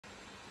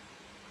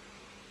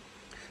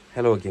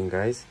Hello again,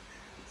 guys.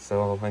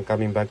 So I'm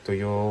coming back to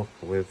you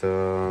with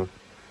the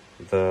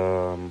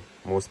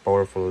most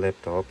powerful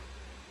laptop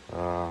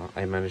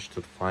I managed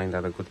to find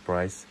at a good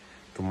price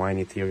to mine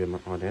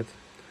Ethereum on it.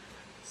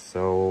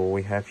 So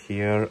we have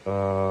here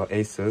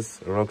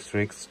Asus Rog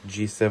Strix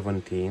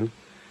G17.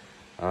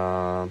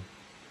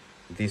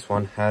 This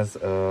one has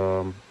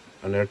an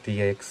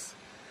RTX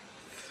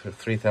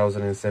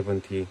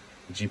 3070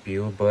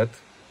 GPU, but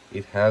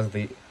it has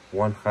the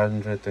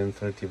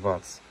 130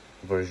 watts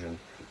version,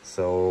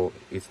 so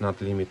it's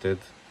not limited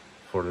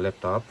for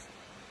laptop.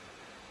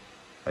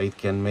 It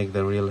can make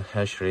the real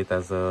hash rate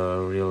as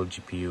a real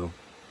GPU.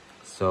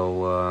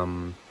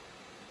 So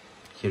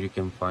here you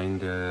can find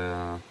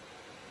the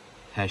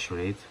hash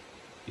rate.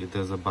 It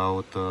does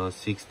about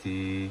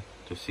 60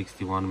 to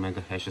 61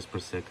 mega hashes per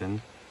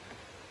second.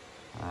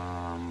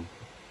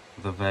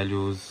 The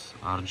values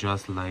are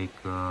just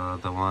like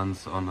the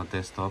ones on a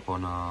desktop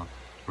on a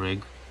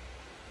rig.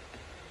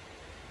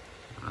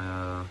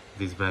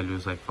 These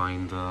values I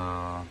find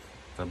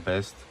the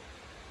best,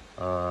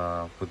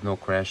 with no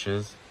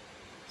crashes,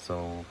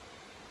 so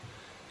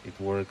it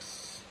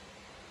works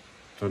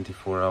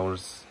 24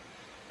 hours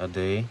a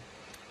day.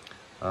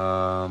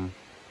 Here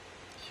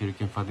you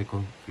can find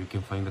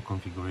the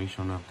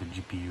configuration of the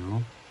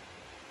GPU.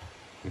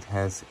 It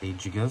has 8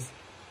 gigas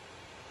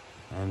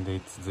and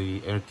it's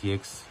the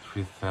RTX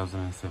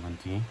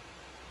 3070.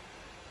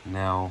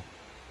 Now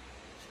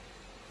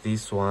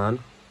this one,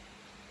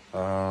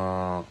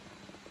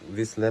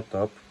 this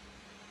laptop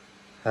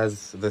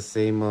has the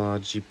same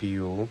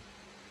GPU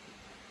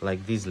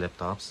like these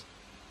laptops.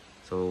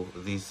 So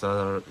these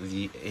are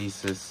the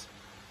Asus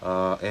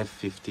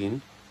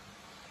F15,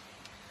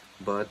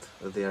 but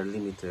they are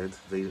limited.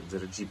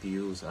 Their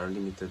GPUs are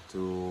limited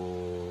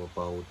to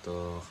about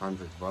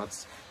 100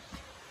 watts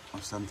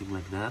or something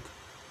like that.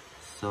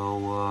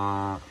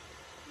 So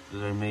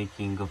they're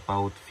making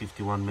about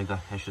 51 mega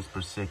hashes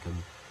per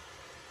second.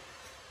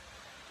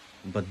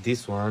 But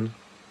this one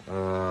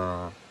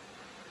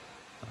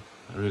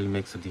really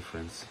makes a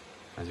difference.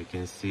 As you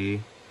can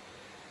see,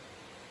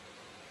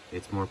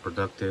 it's more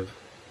productive.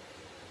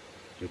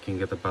 You can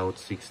get about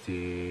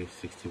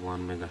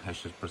 61 mega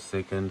hashes per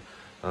second.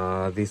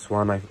 This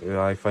one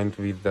I find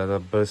with the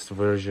best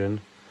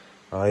version,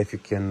 if you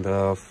can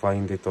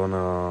find it on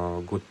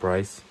a good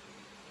price.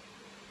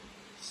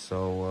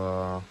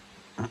 So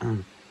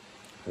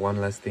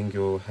one last thing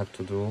you have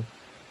to do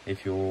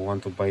if you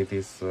want to buy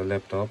this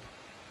laptop: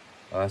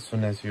 as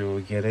soon as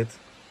you get it,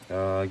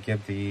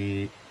 get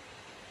the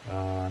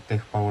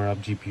Tech Power Up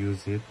GPU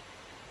zip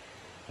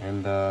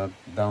and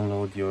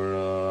download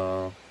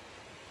your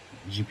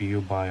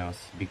GPU BIOS,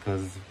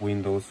 because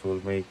Windows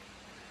will make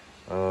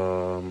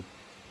some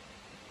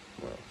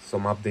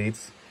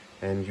updates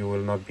and you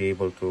will not be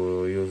able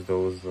to use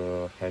those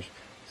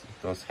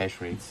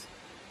hash rates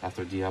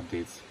after the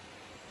updates.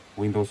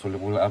 Windows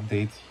will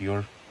update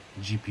your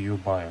GPU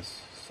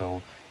BIOS,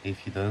 so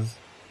if it does,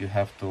 you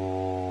have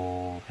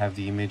to have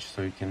the image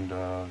so you can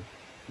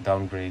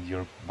downgrade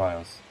your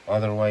BIOS.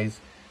 Otherwise,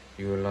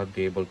 you will not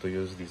be able to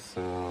use this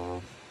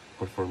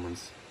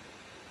performance.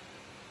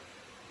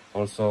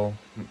 Also,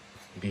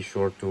 be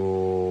sure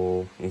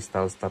to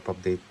install Stop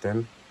Update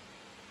 10,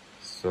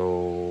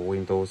 so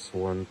Windows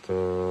won't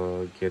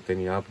get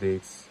any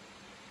updates.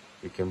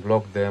 You can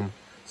block them.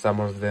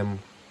 Some of them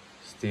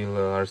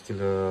are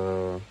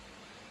still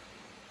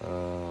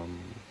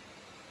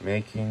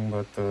making,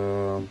 but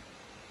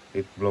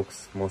it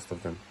blocks most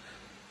of them.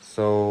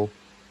 So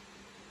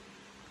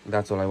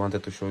that's all I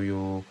wanted to show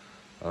you,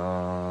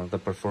 the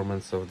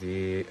performance of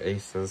the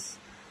Asus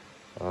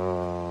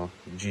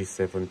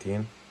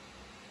G17.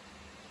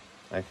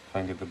 I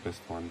find it the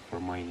best one for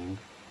mining.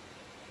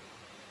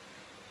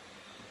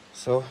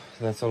 So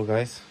that's all,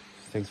 guys.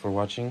 Thanks for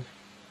watching.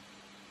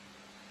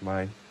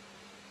 Bye.